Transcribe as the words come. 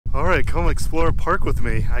All right, come explore park with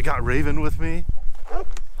me. I got Raven with me.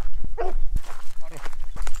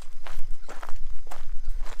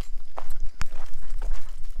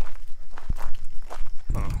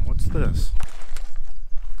 What's this?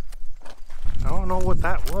 I don't know what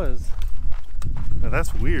that was. Now,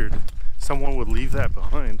 that's weird. Someone would leave that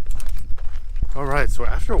behind. All right, so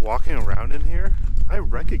after walking around in here, I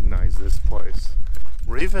recognize this place.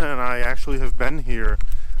 Raven and I actually have been here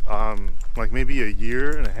like maybe a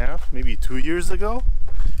year and a half, maybe 2 years ago.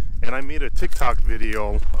 And I made a TikTok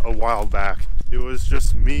video a while back. It was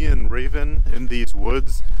just me and Raven in these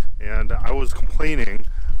woods, and I was complaining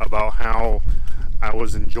about how I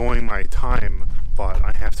was enjoying my time, but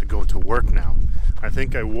I have to go to work now. I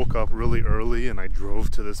think I woke up really early and I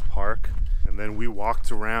drove to this park, and then we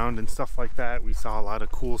walked around and stuff like that. We saw a lot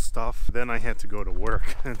of cool stuff. Then I had to go to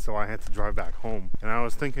work, and so I had to drive back home. And I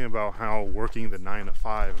was thinking about how working the 9 to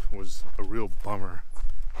 5 was a real bummer.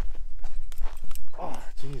 Oh,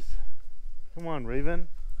 jeez. Come on, Raven.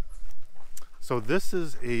 So this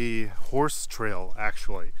is a horse trail,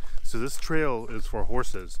 actually. So this trail is for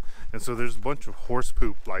horses. And so there's a bunch of horse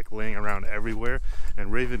poop like laying around everywhere.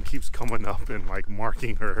 And Raven keeps coming up and like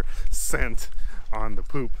marking her scent on the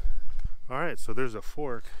poop. All right, so there's a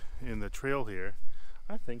fork in the trail here.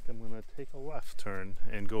 I think I'm gonna take a left turn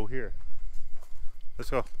and go here.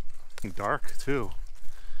 Let's go. Dark too,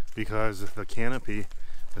 because the canopy,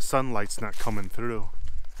 the sunlight's not coming through.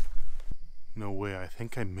 No way, I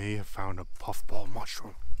think I may have found a puffball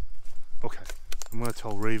mushroom. Okay, I'm gonna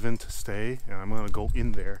tell Raven to stay, and I'm gonna go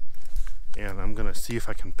in there and I'm gonna see if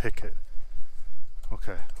I can pick it.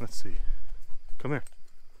 Okay, let's see. Come here.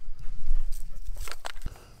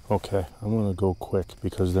 Okay, I'm gonna go quick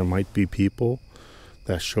because there might be people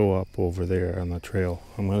that show up over there on the trail.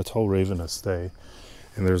 I'm gonna tell Raven to stay,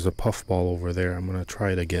 and there's a puffball over there. I'm gonna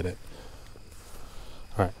try to get it.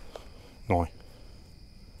 All right, no.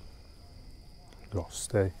 Go,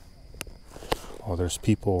 stay. Oh, there's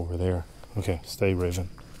people over there. Okay, stay, Raven.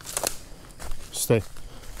 Stay.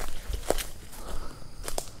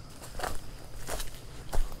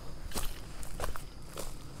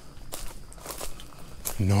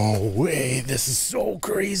 No way, this is so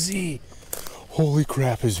crazy. Holy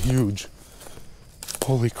crap, is huge.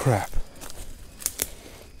 Holy crap.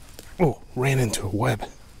 Oh, ran into a web.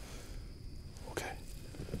 Okay.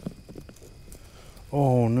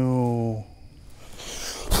 Oh no.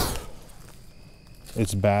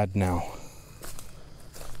 It's bad now.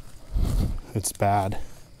 It's bad.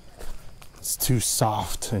 It's too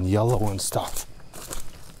soft and yellow and stuff.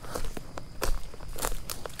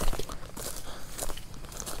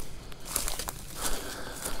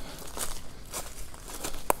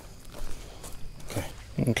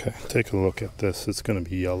 Okay, take a look at this. It's going to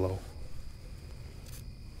be yellow.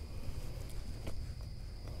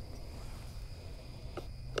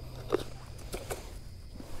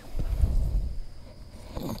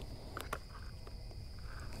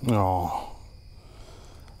 Oh,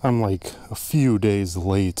 I'm like a few days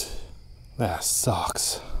late. That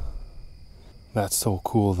sucks. That's so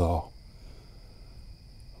cool though.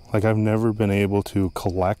 Like, I've never been able to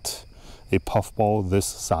collect a puffball this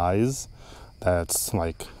size that's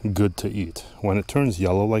like good to eat. When it turns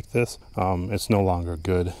yellow like this, it's no longer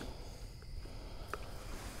good.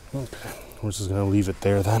 Okay, we're just gonna leave it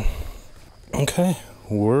there then. Okay,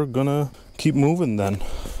 we're gonna keep moving then.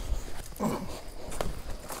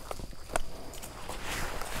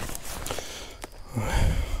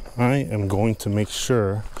 I am going to make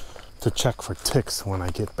sure to check for ticks when I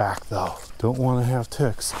get back though. Don't want to have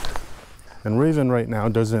ticks. And Raven right now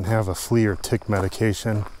doesn't have a flea or tick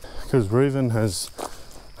medication because Raven has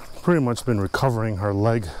pretty much been recovering her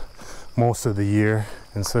leg most of the year,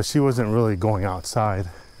 and so she wasn't really going outside.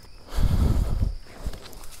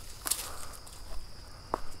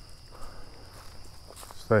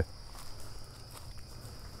 Stay.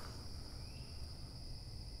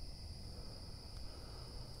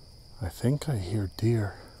 I think I hear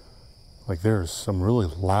deer. Like, there's some really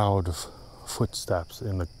loud footsteps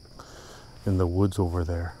in the woods over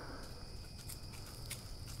there.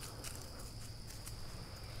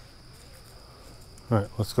 All right,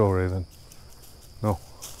 let's go, Raven. No.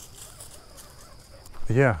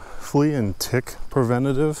 Yeah, flea and tick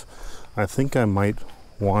preventative. I think I might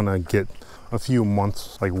want to get a few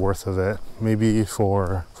months like worth of it, maybe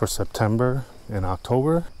for September and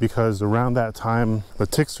October, because around that time the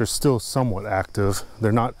ticks are still somewhat active.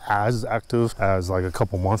 They're not as active as like a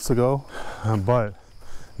couple months ago, but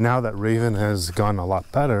now that Raven has gotten a lot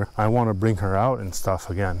better, I want to bring her out and stuff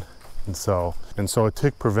again. And so a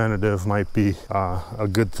tick preventative might be a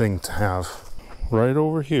good thing to have. Right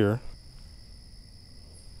over here,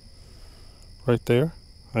 right there.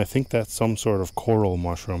 I think that's some sort of coral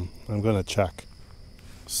mushroom. I'm gonna check.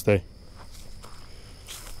 Stay.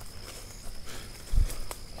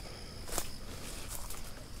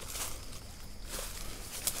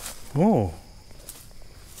 Oh.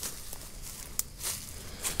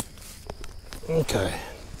 Okay.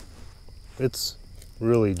 It's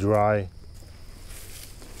really dry.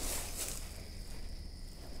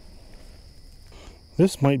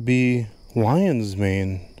 This might be lion's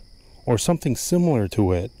mane or something similar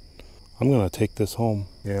to it. I'm gonna take this home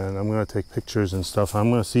and I'm gonna take pictures and stuff. I'm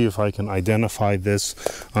gonna see if I can identify this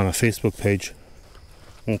on a Facebook page.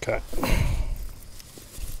 Okay.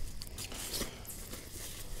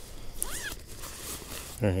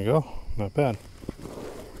 There you go. Not bad.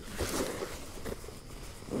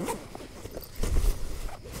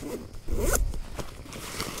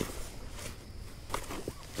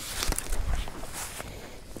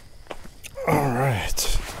 All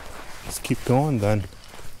right. Let's keep going then.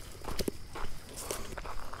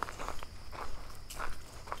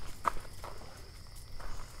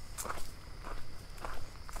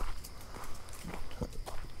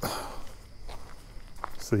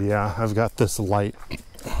 So yeah, I've got this light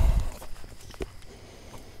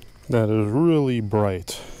that is really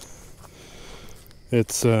bright.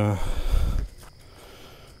 It's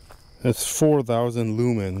 4,000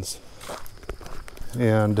 lumens,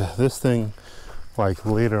 and this thing, like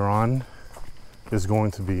later on, is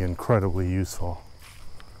going to be incredibly useful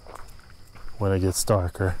when it gets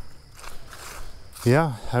darker.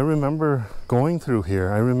 Yeah, I remember going through here.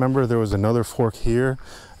 I remember there was another fork here,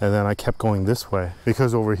 and then I kept going this way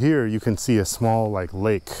because over here you can see a small like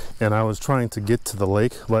lake, and I was trying to get to the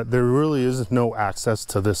lake, but there really is no access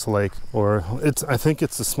to this lake, or I think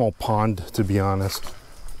it's a small pond, to be honest.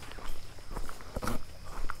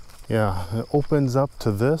 Yeah, it opens up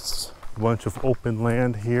to this, a bunch of open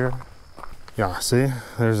land here. Yeah, see,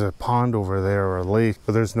 there's a pond over there or a lake,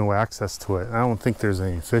 but there's no access to it. I don't think there's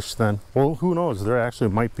any fish then. Well, who knows? There actually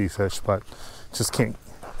might be fish, but just can't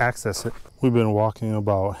access it. We've been walking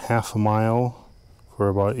about half a mile for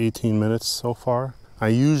about 18 minutes so far. I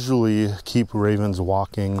usually keep Raven's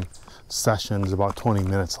walking sessions about 20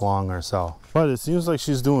 minutes long or so, but it seems like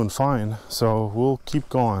she's doing fine, so we'll keep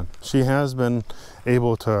going. She has been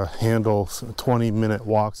able to handle 20-minute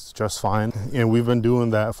walks just fine, and we've been doing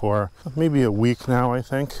that for maybe a week now, I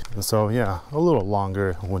think. And so yeah, a little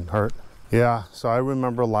longer wouldn't hurt. Yeah, so I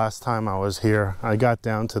remember last time I was here, I got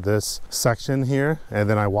down to this section here and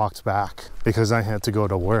then I walked back because I had to go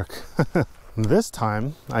to work. This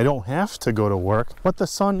time, I don't have to go to work, but the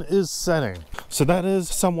sun is setting. So that is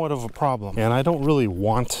somewhat of a problem. And I don't really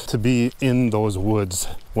want to be in those woods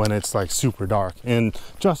when it's like super dark. And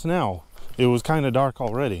just now, it was kind of dark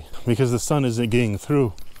already because the sun isn't getting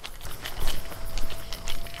through.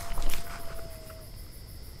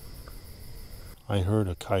 I heard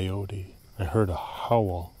a coyote. I heard a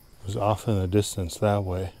howl. It was off in the distance that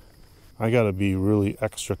way. I gotta be really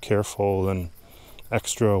extra careful and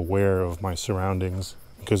extra aware of my surroundings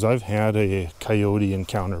because I've had a coyote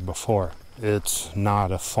encounter before. It's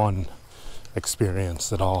not a fun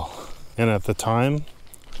experience at all. And at the time,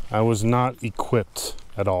 I was not equipped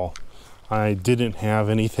at all. I didn't have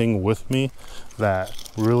anything with me that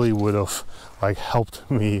really would have like helped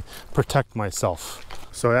me protect myself.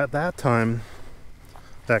 So at that time,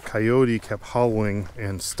 that coyote kept howling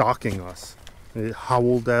and stalking us. It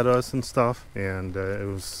howled at us and stuff, and it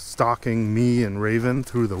was stalking me and Raven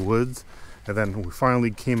through the woods. And then we finally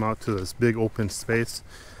came out to this big open space,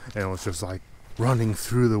 and it was just like running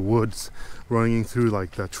through the woods, running through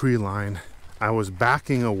like the tree line. I was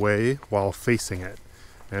backing away while facing it,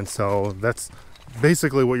 and so that's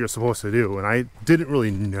basically what you're supposed to do. And I didn't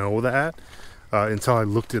really know that until I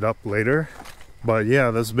looked it up later. But yeah,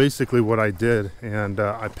 that's basically what I did. And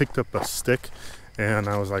I picked up a stick and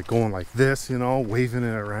I was like going like this, you know, waving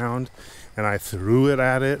it around, and I threw it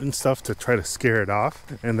at it and stuff to try to scare it off.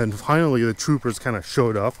 And then finally the troopers kind of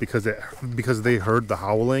showed up because they heard the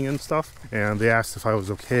howling and stuff, and they asked if I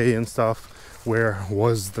was okay and stuff, where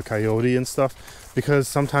was the coyote and stuff, because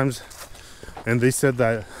sometimes, and they said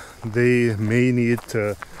that they may need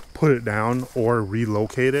to put it down or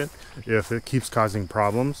relocate it if it keeps causing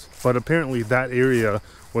problems. But apparently that area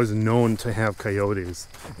was known to have coyotes,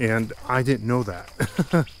 and I didn't know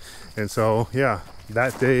that. And so yeah,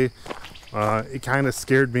 that day it kind of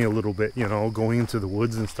scared me a little bit, you know, going into the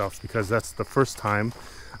woods and stuff, because that's the first time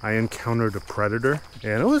I encountered a predator,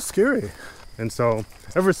 and it was scary. And so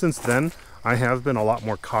ever since then I have been a lot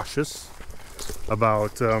more cautious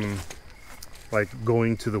about like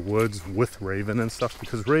going to the woods with Raven and stuff,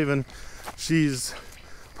 because Raven, she's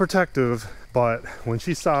protective, but when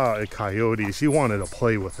she saw a coyote, she wanted to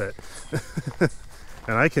play with it.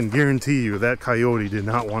 And I can guarantee you that coyote did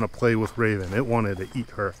not want to play with Raven. It wanted to eat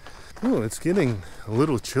her. Oh, it's getting a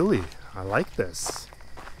little chilly. I like this.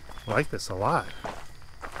 I like this a lot.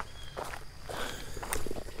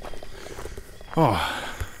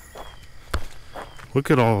 Oh, look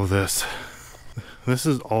at all of this. This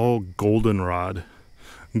is all goldenrod.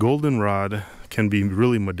 Goldenrod can be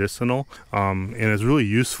really medicinal, and it's really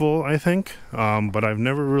useful, I think, but I've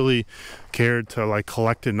never really cared to like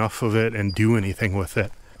collect enough of it and do anything with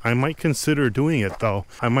it. I might consider doing it though.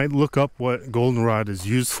 I might look up what goldenrod is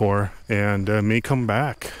used for and may come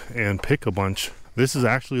back and pick a bunch. This is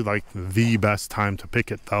actually like the best time to pick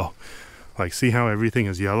it though. Like, see how everything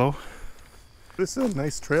is yellow? This is a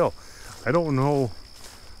nice trail. I don't know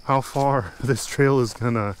how far this trail is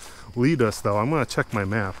gonna lead us though. I'm gonna check my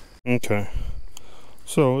map. Okay,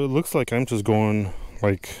 so it looks like I'm just going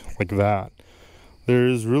like that.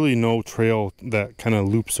 There's really no trail that kind of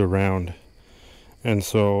loops around, and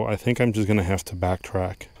so I think I'm just gonna have to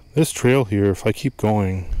backtrack. This trail here, if I keep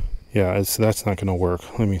going, yeah, that's not gonna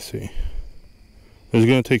work. Let me see. It's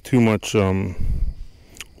gonna take too much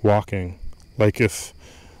walking. Like if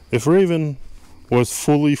Raven was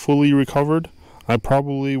fully recovered, I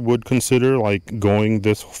probably would consider like going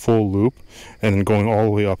this full loop and then going all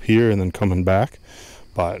the way up here and then coming back,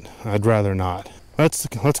 but I'd rather not. Let's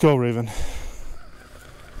go, Raven.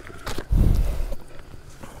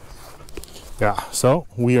 Yeah, so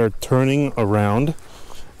we are turning around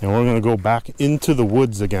and we're gonna go back into the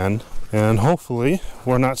woods again, and hopefully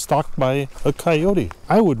we're not stalked by a coyote.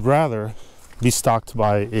 I would rather be stalked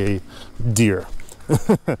by a deer.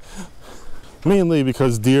 Mainly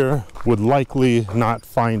because deer would likely not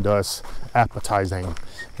find us appetizing,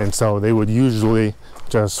 and so they would usually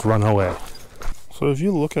just run away. So if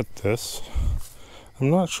you look at this,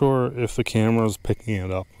 I'm not sure if the camera's picking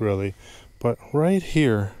it up really, but right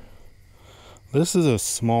here, this is a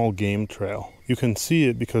small game trail. You can see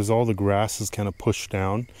it because all the grass is kind of pushed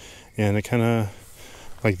down, and it kind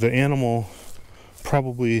of, like the animal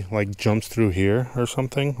probably like jumps through here or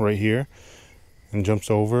something right here, and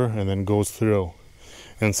jumps over and then goes through.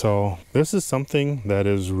 And so this is something that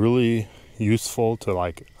is really useful to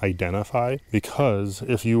like identify, because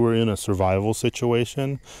if you were in a survival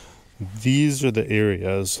situation, these are the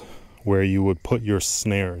areas where you would put your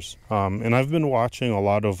snares. And I've been watching a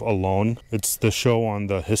lot of Alone. It's the show on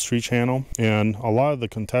the History Channel, and a lot of the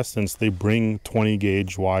contestants, they bring 20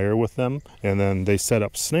 gauge wire with them and then they set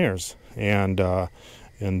up snares, and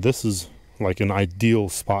this is like an ideal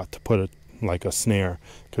spot to put it, like a snare,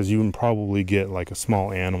 because you can probably get like a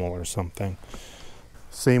small animal or something.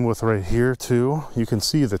 Same with right here too. You can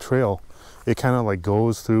see the trail, it kind of like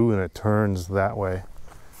goes through and it turns that way.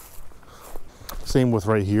 Same with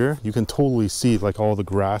right here. You can totally see like all the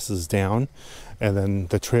grass is down, and then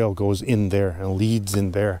the trail goes in there and leads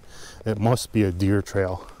in there. It must be a deer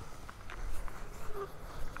trail.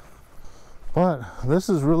 But this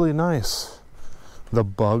is really nice. The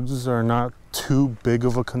bugs are not too big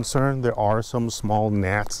of a concern. There are some small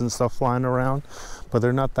gnats and stuff flying around, but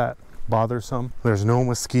they're not that bothersome. There's no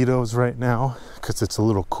mosquitoes right now because it's a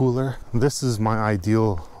little cooler. This is my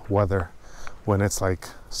ideal weather when it's like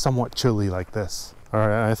somewhat chilly like this. All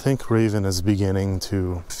right, I think Raven is beginning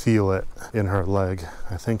to feel it in her leg.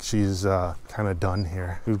 I think she's kind of done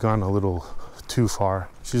here. We've gone a little too far.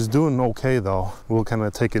 She's doing okay though. We'll kind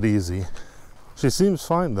of take it easy. She seems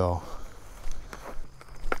fine though.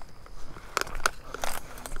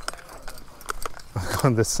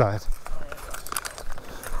 On this side.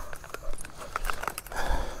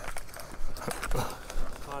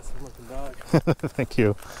 Awesome looking dog. Thank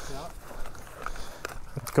you. Yeah.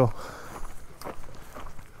 Let's go.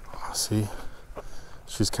 Oh, see,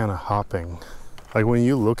 she's kind of hopping. Like when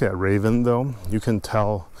you look at Raven though, you can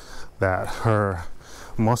tell that her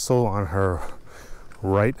muscle on her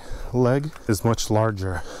right leg is much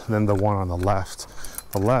larger than the one on the left.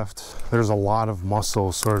 The left, there's a lot of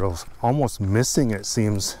muscle sort of almost missing, it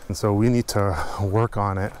seems, and so we need to work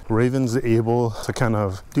on it. Raven's able to kind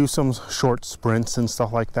of do some short sprints and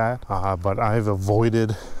stuff like that, but I've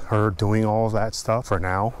avoided her doing all of that stuff for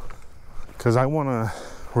now because I want to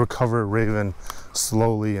recover Raven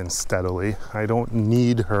slowly and steadily. I don't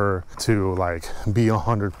need her to like be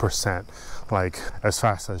 100% like as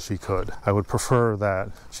fast as she could. I would prefer that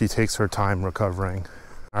she takes her time recovering.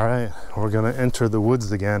 All right, we're gonna enter the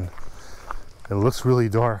woods again. It looks really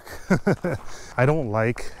dark. I don't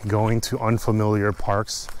like going to unfamiliar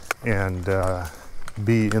parks and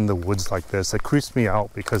be in the woods like this. It creeps me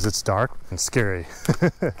out because it's dark and scary.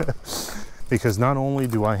 because not only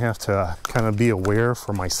do I have to kind of be aware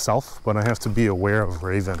for myself, but I have to be aware of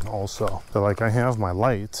Raven also. So like I have my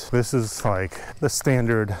light. This is like the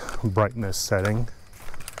standard brightness setting.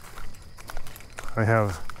 I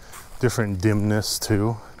have different dimness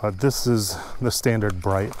too, but this is the standard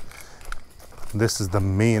bright. This is the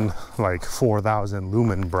main like 4,000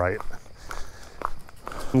 lumen bright.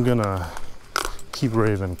 I'm gonna keep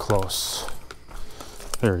Raven close.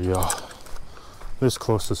 There you go. This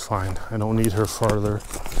close is fine. I don't need her farther.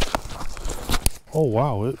 Oh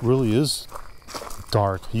wow, it really is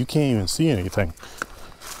dark. You can't even see anything.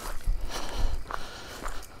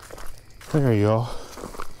 There you go.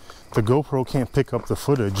 The GoPro can't pick up the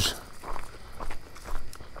footage.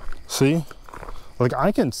 See? Like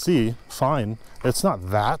I can see fine. It's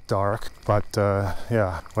not that dark, but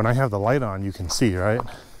yeah, when I have the light on, you can see, right?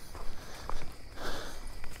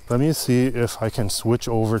 Let me see if I can switch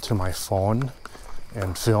over to my phone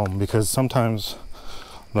and film, because sometimes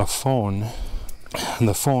the phone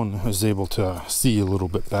is able to see a little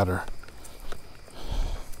bit better.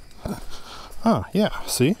 Ah, yeah,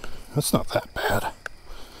 see? That's not that bad.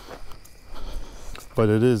 But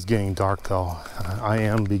it is getting dark though. I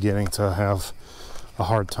am beginning to have a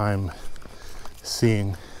hard time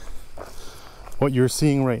seeing. What you're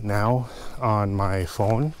seeing right now on my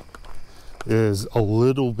phone is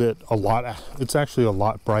it's actually a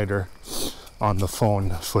lot brighter on the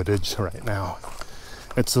phone footage right now.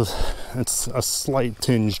 It's a slight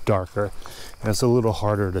tinge darker, and it's a little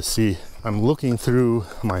harder to see. I'm looking through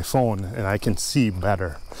my phone and I can see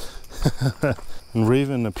better. And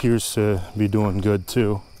Raven appears to be doing good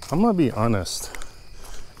too. I'm gonna be honest,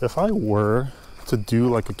 if I were to do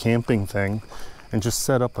like a camping thing and just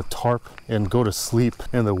set up a tarp and go to sleep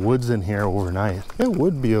in the woods in here overnight, it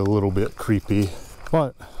would be a little bit creepy.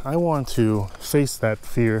 But I want to face that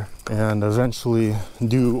fear and eventually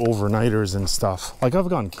do overnighters and stuff. Like I've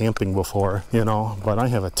gone camping before, you know, but I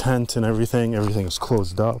have a tent and everything is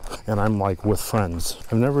closed up, and I'm like with friends.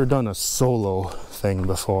 I've never done a solo thing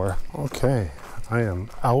before. Okay, I am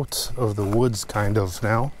out of the woods kind of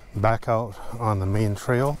now, back out on the main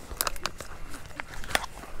trail.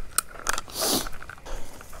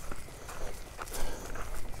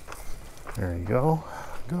 There you go,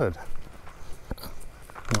 good.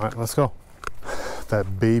 All right, let's go.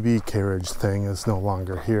 That baby carriage thing is no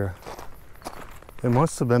longer here. It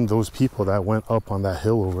must have been those people that went up on that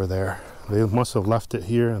hill over there. They must have left it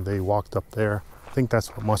here and they walked up there. I think that's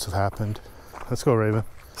what must have happened. Let's go, Raven.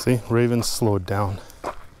 See, Raven slowed down.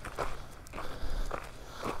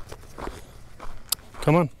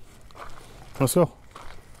 Come on, let's go.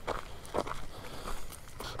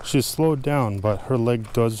 She's slowed down, but her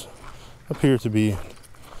leg does appear to be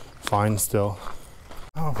fine still.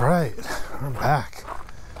 All right, I'm back.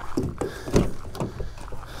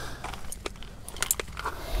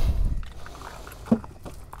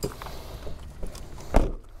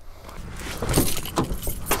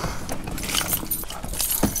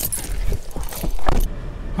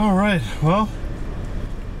 All right, well,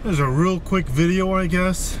 it was a real quick video, I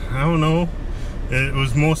guess. I don't know. It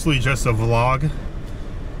was mostly just a vlog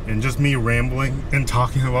and just me rambling and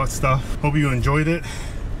talking about stuff. Hope you enjoyed it.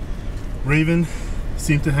 Raven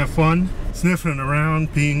seemed to have fun sniffing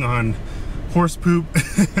around, peeing on horse poop.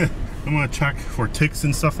 I'm gonna check for ticks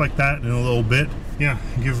and stuff like that in a little bit. Yeah,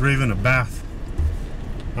 give Raven a bath.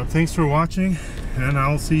 Thanks for watching, and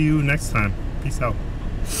I'll see you next time. Peace out.